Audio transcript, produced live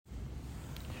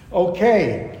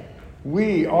Okay,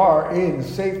 we are in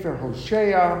Sefer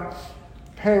Hoshea,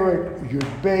 Perek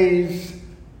Yud Beis,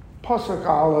 Pasuk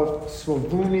Aleph,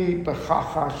 Svavuni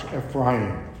B'chachash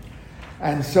Ephraim.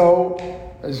 And so,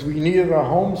 as we near the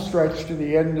home stretch to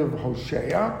the end of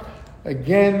Hoshea,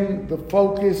 again, the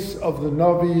focus of the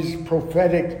Navi's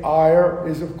prophetic ire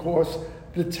is, of course,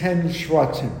 the 10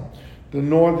 Shvatim, the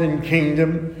northern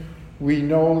kingdom. We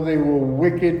know they were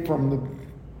wicked from the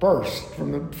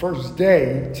first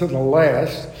day to the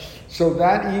last. So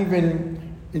that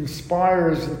even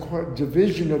inspires the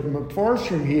division of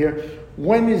Mefarshim here.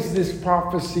 When is this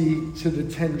prophecy to the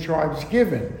 10 tribes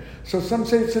given? So some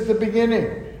say it's at the beginning.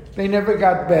 They never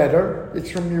got better. It's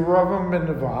from Yeravam and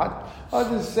Nevat.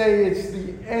 Others say it's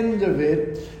the end of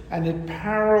it, and it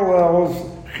parallels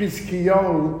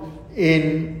Chizkiyahu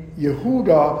in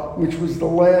Yehuda, which was the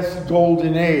last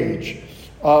golden age.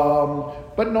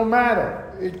 But no matter.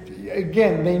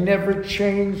 Again, they never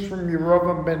changed from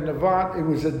Yeravam ben Nevat. It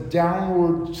was a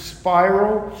downward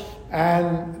spiral,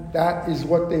 and that is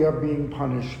what they are being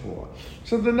punished for.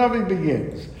 So the Navi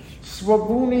begins,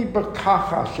 Svavuni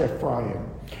b'kachash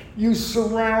Ephraim. You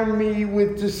surround me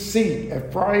with deceit.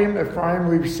 Ephraim,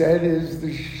 we've said, is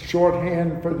the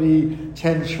shorthand for the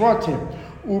 10 Shvatim.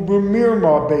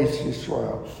 Ubermirma Beis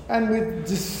Yisrael. And with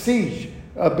deceit,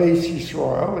 Beis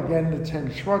Yisrael, again the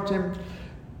 10 Shvatim.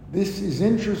 This is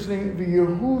interesting. The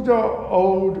Yehuda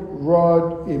od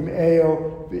rod im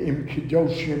el im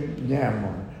kedoshim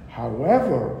yaman.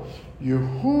 However,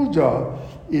 Yehuda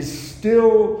is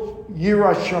still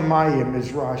Yira Shamayim,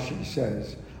 as Rashi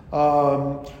says.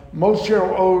 Moshe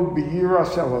od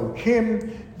b'yiras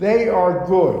Elokim. They are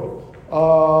good.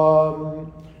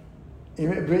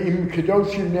 Im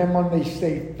kedoshim yaman. They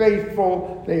stay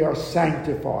faithful. They are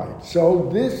sanctified. So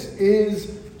this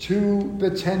is to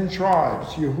the 10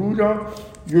 tribes. Yehuda,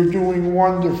 you're doing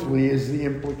wonderfully is the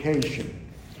implication.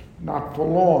 Not for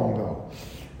long, though.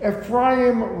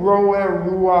 Ephraim roeh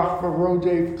ruach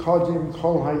v'rodev kodim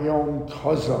kol hayom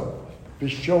kazav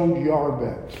v'shod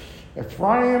yarbeh.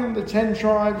 Ephraim, the 10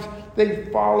 tribes, they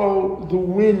follow the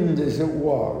wind, as it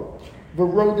were.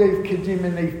 V'rodev kedim,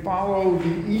 and they follow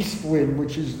the east wind,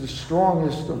 which is the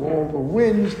strongest of all the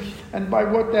winds. And by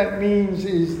what that means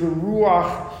is the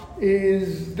ruach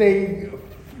is they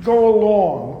go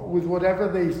along with whatever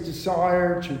they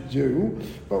desire to do,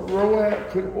 but roeh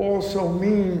could also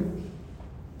mean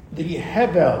the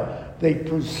hevel they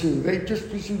pursue. They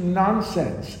just pursue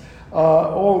nonsense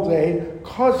all day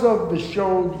because of the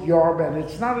shod yarb, and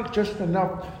it's not just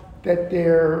enough that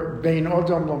they're bein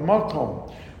odam lamakom.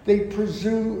 They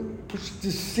pursue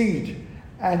deceit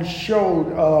and showed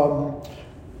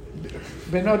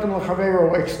ben odam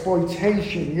l'chavero,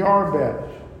 exploitation, yarbeh,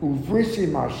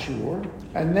 uvrisim Ashur,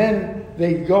 and then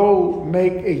they go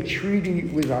make a treaty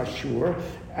with Ashur.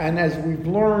 And as we've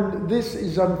learned, this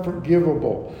is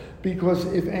unforgivable, because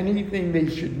if anything, they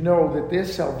should know that their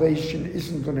salvation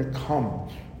isn't going to come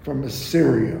from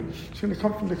Assyria. It's going to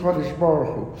come from the Kadosh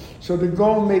Baruch Hu. So to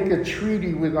go make a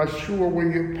treaty with Ashur where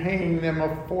you're paying them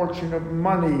a fortune of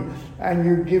money and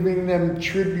you're giving them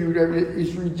tribute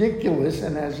is ridiculous.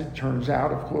 And as it turns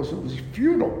out, of course, it was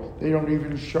futile. They don't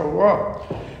even show up.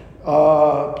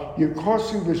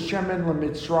 Yekosu v'shemen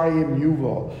l'Mitzrayim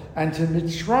yuval. And to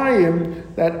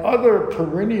Mitzrayim, that other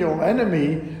perennial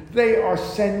enemy, they are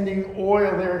sending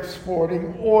oil, they're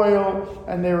exporting oil,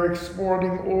 and they're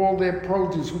exporting all their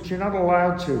produce, which you're not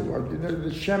allowed to.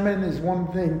 The shemen is one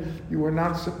thing you are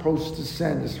not supposed to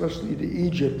send, especially to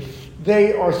Egypt.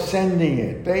 They are sending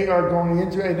it. They are going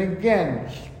into it. And again,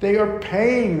 they are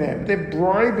paying them. They're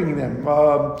bribing them.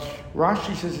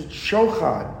 Rashi says it's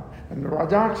shochad. And the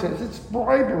Radak says it's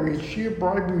bribery, it's sheer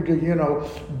bribery to,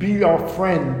 be our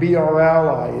friend, be our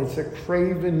ally. It's a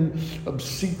craven,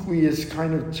 obsequious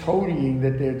kind of toadying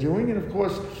that they're doing. And of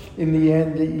course, in the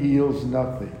end, it yields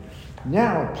nothing.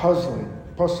 Now, puzzling.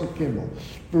 Pasuk Gimel.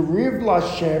 V'riv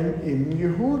Lashem im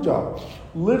Yehuda.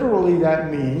 Literally that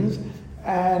means,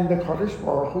 and the Kadosh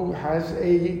Baruch Hu has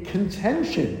a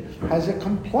contention, has a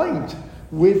complaint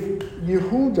with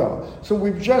Yehuda. So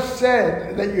we've just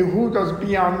said that Yehuda's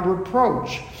beyond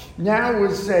reproach. Now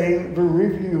we're saying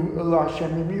V'riv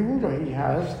Lashem im Yehuda. He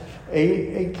has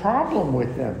a problem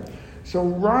with them. So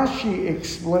Rashi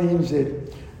explains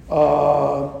it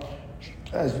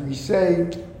as we say,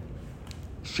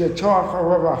 Now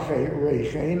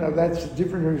that's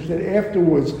different. That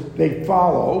afterwards they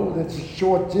follow. That's a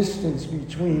short distance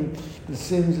between the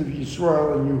sins of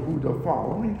Yisrael and Yehuda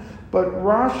following. But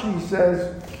Rashi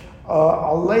says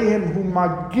Aleihem hu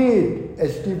magid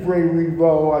es divrei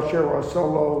rivo asher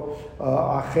asolo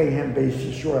achehem beis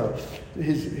Yisrael.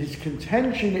 His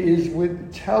contention is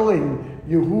with telling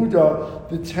Yehuda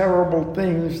the terrible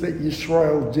things that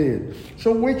Yisrael did.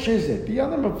 So which is it? The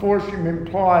other Meforshim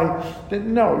imply that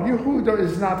no, Yehuda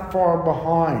is not far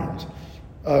behind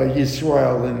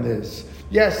Yisrael in this.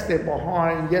 Yes, they're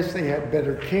behind. Yes, they had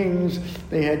better kings.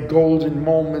 They had golden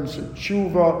moments of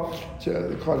tshuva to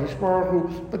the Kadosh Baruch Hu,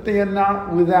 but they are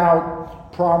not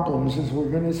without problems, as we're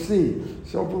going to see.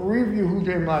 So, B'riv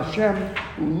Yehudim Lashem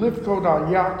ulifkod al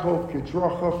Yaakov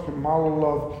kedrochav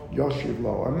kemalalav yoshiv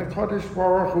lo, and the Kadosh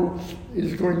Baruch Hu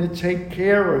is going to take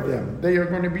care of them. They are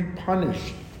going to be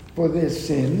punished for their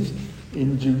sins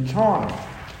in due time.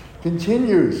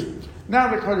 Continues. Now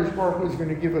the Kadosh Baruch Hu is going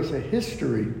to give us a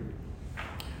history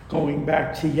going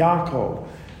back to Yaakov.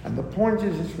 And the point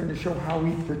is, it's going to show how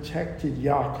he protected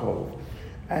Yaakov.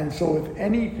 And so if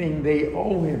anything, they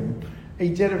owe him a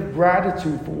debt of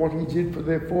gratitude for what he did for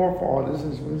their forefathers.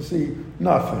 As we'll see,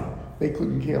 nothing. They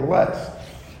couldn't care less.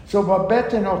 So,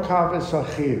 Babeten Okav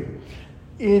Esachir.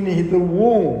 In the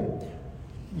womb,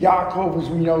 Yaakov, as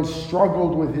we know,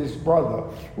 struggled with his brother,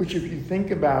 which if you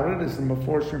think about it, as the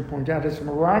Meforshim point out, is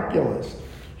miraculous.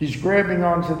 He's grabbing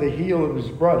onto the heel of his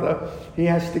brother. He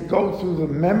has to go through the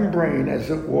membrane,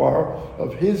 as it were,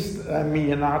 of his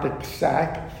amniotic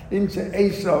sac into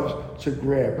Esav's to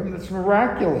grab him. That's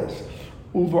miraculous.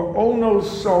 Uva ono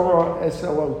sora es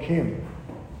Elokim.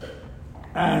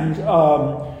 And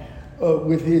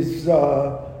with his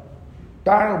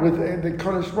battle with the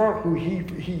Kadosh Baruch Hu,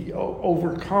 he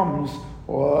overcomes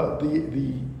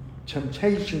the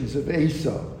temptations of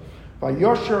Esav.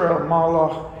 Vayosher el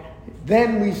Malach.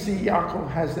 Then we see Yaakov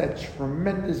has that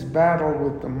tremendous battle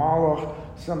with the Malach.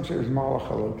 Some say it's Malach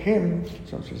Elokim,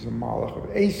 some say it's the Malach of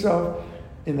Esav.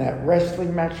 In that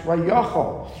wrestling match,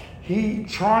 Vayachol, he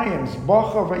triumphs.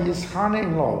 Bacha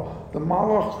vayischanim lo. The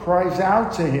Malach cries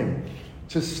out to him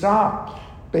to stop.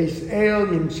 Beis El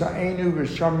yimsaenu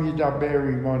v'sham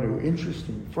yidaber imanu.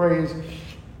 Interesting phrase.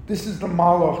 This is the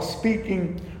Malach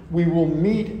speaking. We will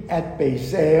meet at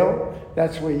Beis El.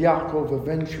 That's where Yaakov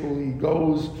eventually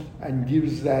goes and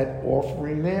gives that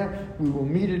offering there. We will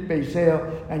meet at Beis El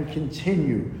and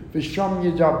continue. V'sham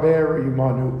yidaber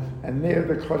imanu. And there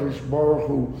the Kadosh Baruch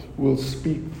Hu will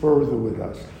speak further with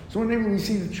us. So whenever we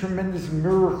see the tremendous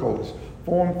miracles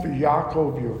formed for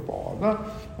Yaakov, your father,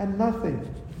 and nothing.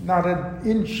 Not an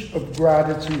inch of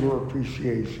gratitude or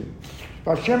appreciation.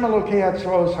 Hashem Elokei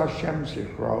Atzos Hashem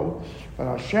Zichro, but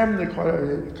Hashem, the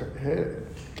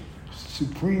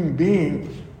Supreme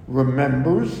Being,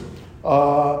 remembers.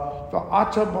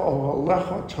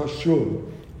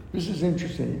 This is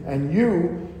interesting. And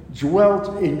you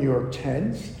dwelt in your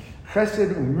tents.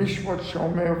 Chesed u'mishvat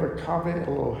shomer v'kaveh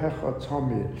Elohecha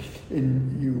tamid.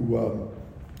 You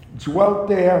dwelt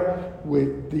there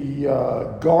with the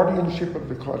guardianship of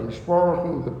the Kadosh Baruch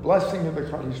Hu, the blessing of the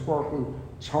Kadosh Baruch Hu,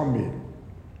 tamid.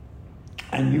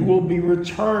 And you will be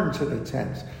returned to the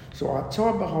tents. So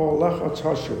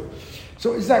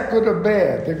is that good or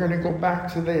bad? They're going to go back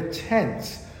to their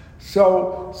tents.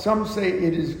 So some say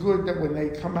it is good that when they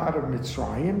come out of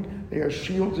Mitzrayim, they are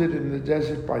shielded in the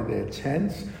desert by their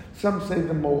tents. Some say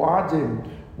the Moadim,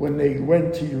 when they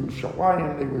went to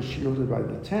Yerushalayim, they were shielded by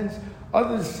the tents.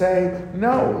 Others say,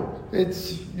 no,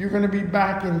 you're going to be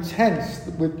back in tents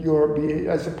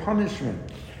as a punishment.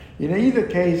 In either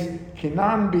case,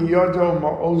 Kinan biyodo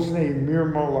ma'ozne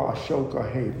mirmo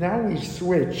la'ashoka hev. Now we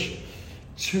switch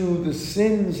to the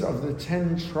sins of the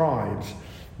 10 tribes,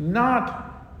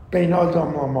 not Bein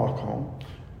Adam la'makom,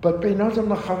 but Bein Adam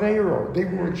la'chaveiro. They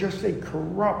were just a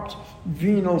corrupt,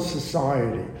 venal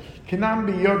society. Kinan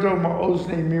biyodo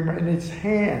ma'ozne mirmo. In its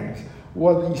hands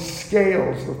were the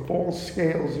scales, the false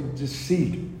scales of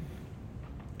deceit.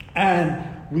 And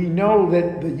we know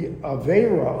that the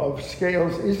Avera of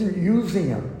scales isn't using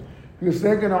them, because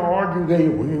they're going to argue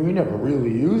we never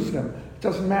really used them. It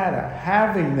doesn't matter.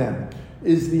 Having them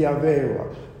is the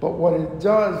Avera. But what it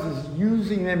does is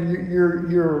using them,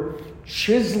 you're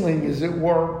chiseling, as it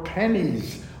were,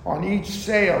 pennies on each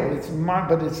sale.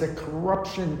 But it's a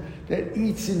corruption that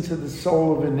eats into the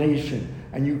soul of a nation.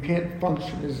 And you can't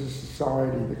function as a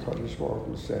society, the Kadosh Baruch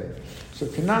Hu say. So,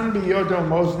 Kanan biyodo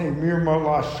mozne mirmo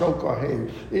la shokahev.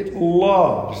 It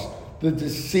loves the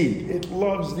deceit. It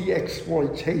loves the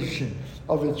exploitation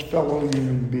of its fellow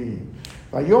human being.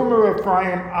 Vayomer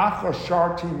Ephraim acha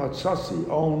sharti matzasi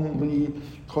only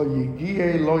kol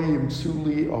yigie lo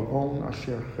yimsuli avon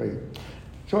asher chay.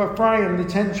 So Ephraim, the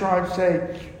 10 tribes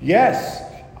say, yes,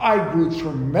 I grew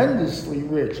tremendously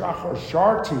rich. Achar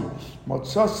sharti,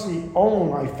 matzasi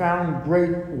on, I found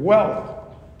great wealth.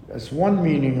 That's one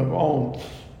meaning of own.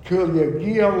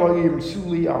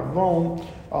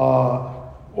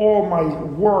 All my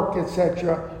work,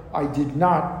 etc., I did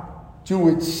not do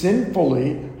it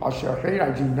sinfully.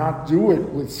 I do not do it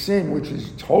with sin, which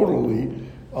is totally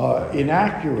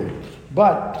inaccurate.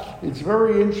 But it's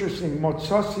very interesting.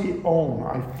 Motsasi on.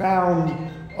 I found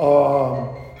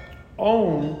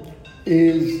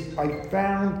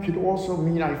could also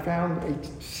mean I found a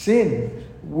sin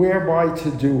whereby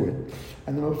to do it.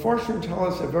 And the Mefarshim tell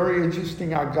us a very interesting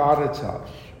agadata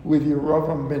with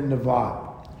Yerovam ben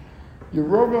Nevat.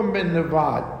 Yerovam ben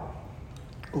Nevat,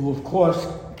 who of course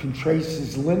can trace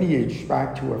his lineage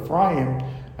back to Ephraim,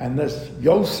 and thus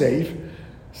Yosef,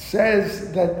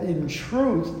 says that in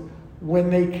truth, when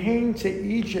they came to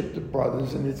Egypt, the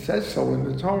brothers, and it says so in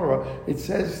the Torah, it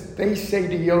says, they say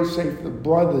to Yosef, the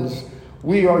brothers,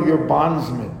 we are your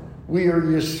bondsmen, we are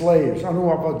your slaves, anu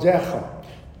avadecha.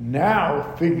 Now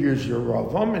figures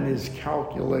Yerovam in his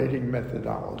calculating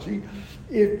methodology,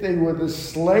 if they were the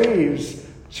slaves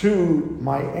to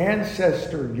my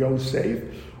ancestor Yosef,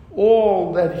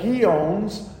 all that he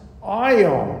owns, I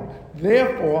own.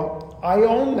 Therefore, I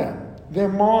own them. They're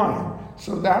mine.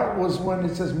 So that was when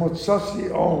it says,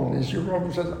 Motsasi own, as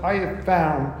Yerovam says, I have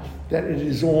found that it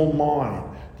is all mine.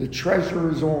 The treasure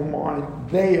is all mine.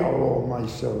 They are all my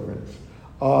servants.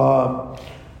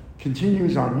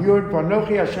 Continues on Yud,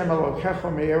 Vanochi Hashem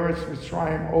Elokecha me'eretz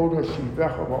Mitzrayim oda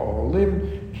shivecha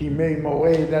va'olim kimei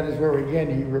moed. That is where again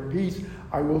he repeats,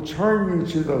 I will turn you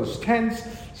to those tents.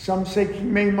 Some say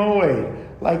kimei moed,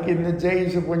 like in the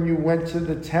days of when you went to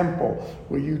the temple,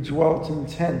 where you dwelt in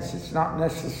tents. It's not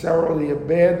necessarily a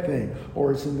bad thing,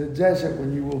 or it's in the desert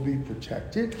when you will be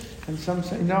protected. And some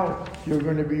say, no, you're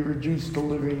going to be reduced to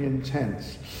living in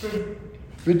tents.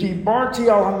 V'dibarti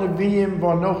al hanaviyim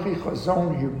v'anochi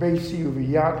chazon hirbesi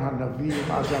uviyad hanaviyim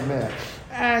adameh.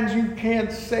 And you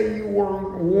can't say you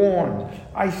weren't warned.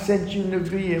 I sent you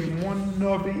Nevi'im, one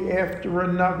Navi after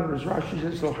another. As Rashi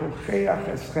says, L'chocheach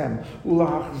eschem,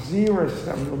 u'la'achzir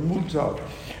eschem, l'mutav.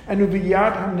 And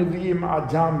uviyad hanaviyim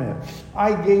adameh.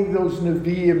 I gave those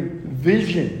Nevi'im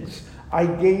visions. I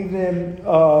gave them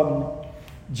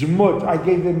Jemut, I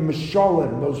gave them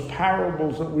Mishalim, those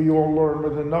parables that we all learn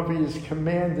where the Navi is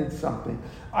commanded something.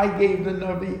 I gave the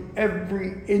Navi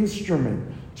every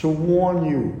instrument to warn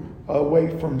you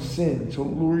away from sin, to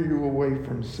lure you away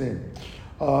from sin.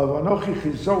 I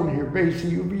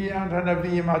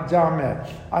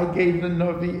gave the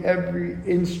Navi every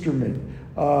instrument,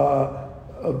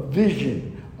 of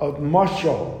vision, of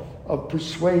mashal, of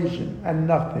persuasion, and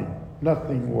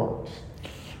nothing works.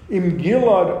 Im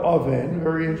Gilad Oven,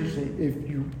 very interesting.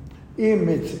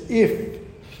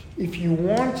 If you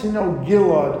want to know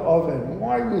Gilad Oven,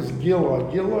 why was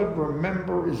Gilad? Gilad,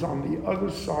 remember, is on the other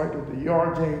side of the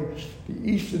Yarden, the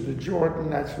east of the Jordan.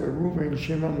 That's where Reuben,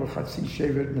 Shimon, and Chatzi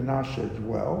Shevet Menashe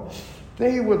dwell.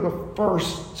 They were the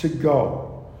first to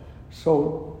go.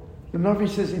 So the Navi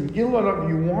says, in Gilad,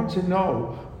 you want to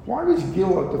know, why was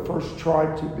Gilad the first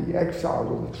tribe to be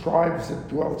exiled, or the tribes that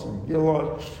dwelt in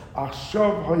Gilad?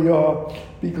 Achshav Haya,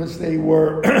 because they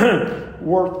were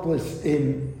worthless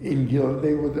in Gilad.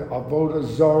 They were the Avodah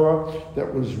Zarah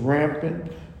that was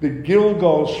rampant. The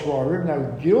Gilgal Shvarim. Now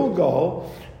Gilgal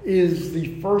is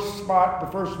the first spot, the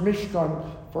first Mishkan,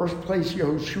 first place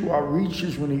Yehoshua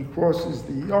reaches when he crosses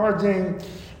the Yarden.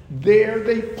 There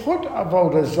they put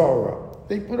Avodah Zarah.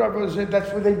 That's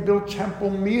where they built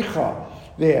Temple Micha.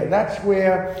 There, that's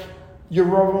where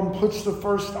Yerovam puts the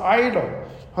first idol.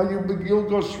 They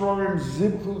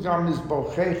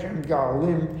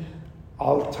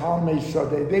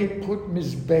put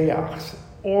mizbeachs,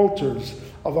 altars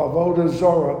of avodah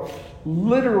zarah.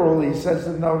 Literally, says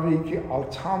the Navi, al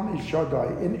tamei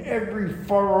shadai, in every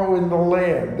furrow in the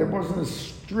land. There wasn't a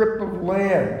strip of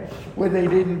land where they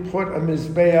didn't put a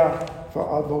mizbeach for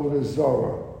avodah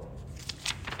zarah.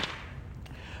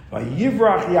 By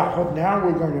Yivrach Yaakov, now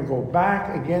we're going to go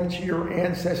back again to your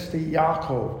ancestor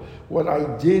Yaakov, what I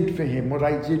did for him, what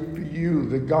I did for you,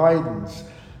 the guidance.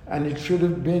 And it should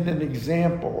have been an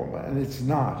example, and it's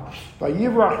not. By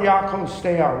Yivrach Yaakov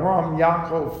stay Aram,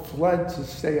 Yaakov fled to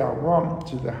stay Aram,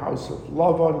 to the house of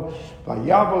Lavan. By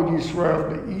Yavod Yisrael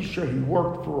Be'isha, he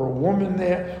worked for a woman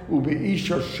there,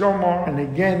 Ube'isha Shomar, and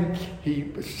again,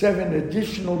 7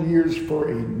 additional years for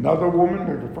another woman,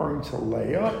 we're referring to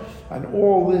Leah, and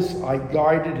all this I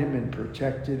guided him and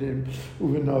protected him.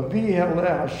 Uvenavi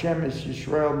Heleh Hashem es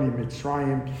Yisrael mi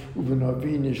Mitzrayim,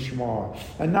 Uvenavi Nishmar.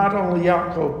 And not only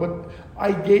Yaakov, but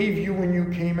I gave you when you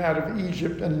came out of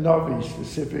Egypt a Navi,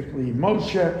 specifically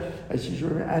Moshe, as he's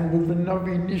written, and with the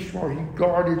Navi Nishmar, he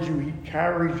guarded you, he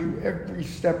carried you every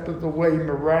step of the way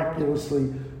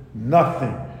miraculously.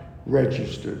 Nothing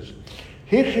registers.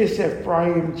 Hichis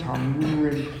Ephraim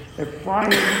Tamurin.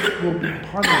 Ephraim will be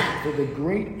punished for the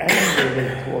great anger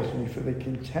they caused me, for the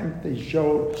contempt they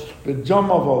showed, the dam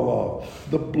of Allah,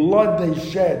 the blood they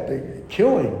shed, the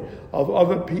killing of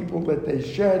other people that they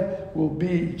shed will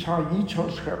be in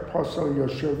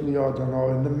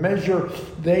the measure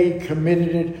they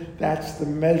committed it. That's the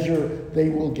measure they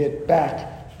will get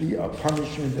back, the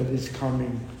punishment that is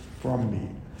coming from me.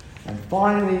 And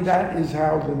finally, that is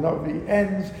how the Navi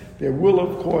ends. There will,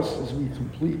 of course, as we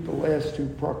complete the last two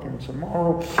prakim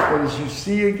tomorrow, but as you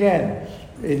see again,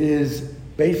 it is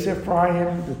Beis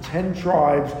Ephraim, the 10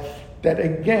 tribes, that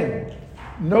again,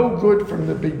 no good from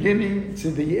the beginning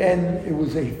to the end. It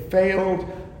was a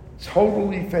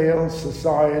totally failed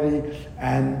society,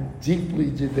 and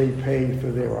deeply did they pay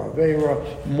for their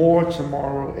Avera. More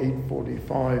tomorrow,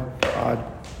 8:45, Ad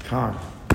Khan.